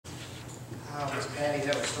Miss Patty,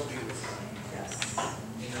 that was so beautiful. Yes.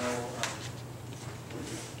 You know,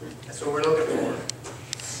 that's what we're looking for.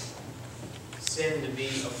 Sin to be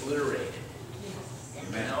obliterated.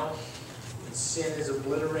 You know? When sin is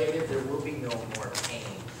obliterated, there will be no more pain.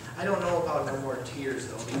 I don't know about no more tears,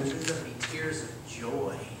 though, because there's going to be tears of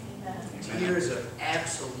joy. Amen. Tears of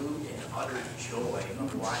absolute and utter joy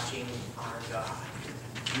of watching our God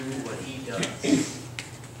do what He does.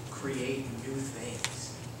 Create new things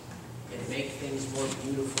and make things more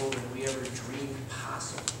beautiful than we ever dreamed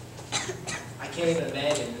possible. I can't even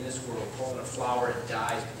imagine in this world pulling a flower and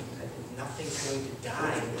dies. Nothing's going to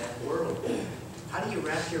die in that world. How do you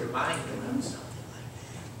wrap your mind around something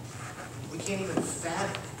like that? We can't even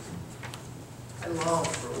fathom it. I long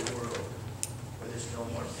for a world where there's no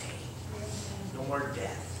more pain, no more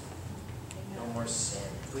death, no more sin.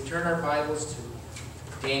 If we turn our Bibles to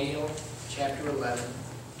Daniel chapter 11,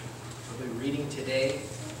 we'll be reading today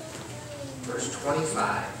verse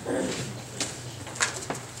 25.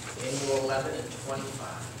 Daniel 11 and 25.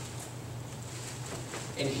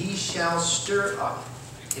 And he shall stir up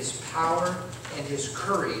his power and his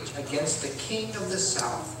courage against the king of the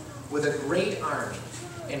south with a great army,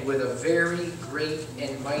 and with a very great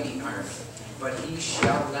and mighty army. But he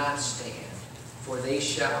shall not stand, for they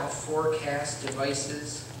shall forecast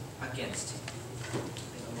devices against him.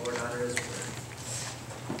 May the Lord honor his word.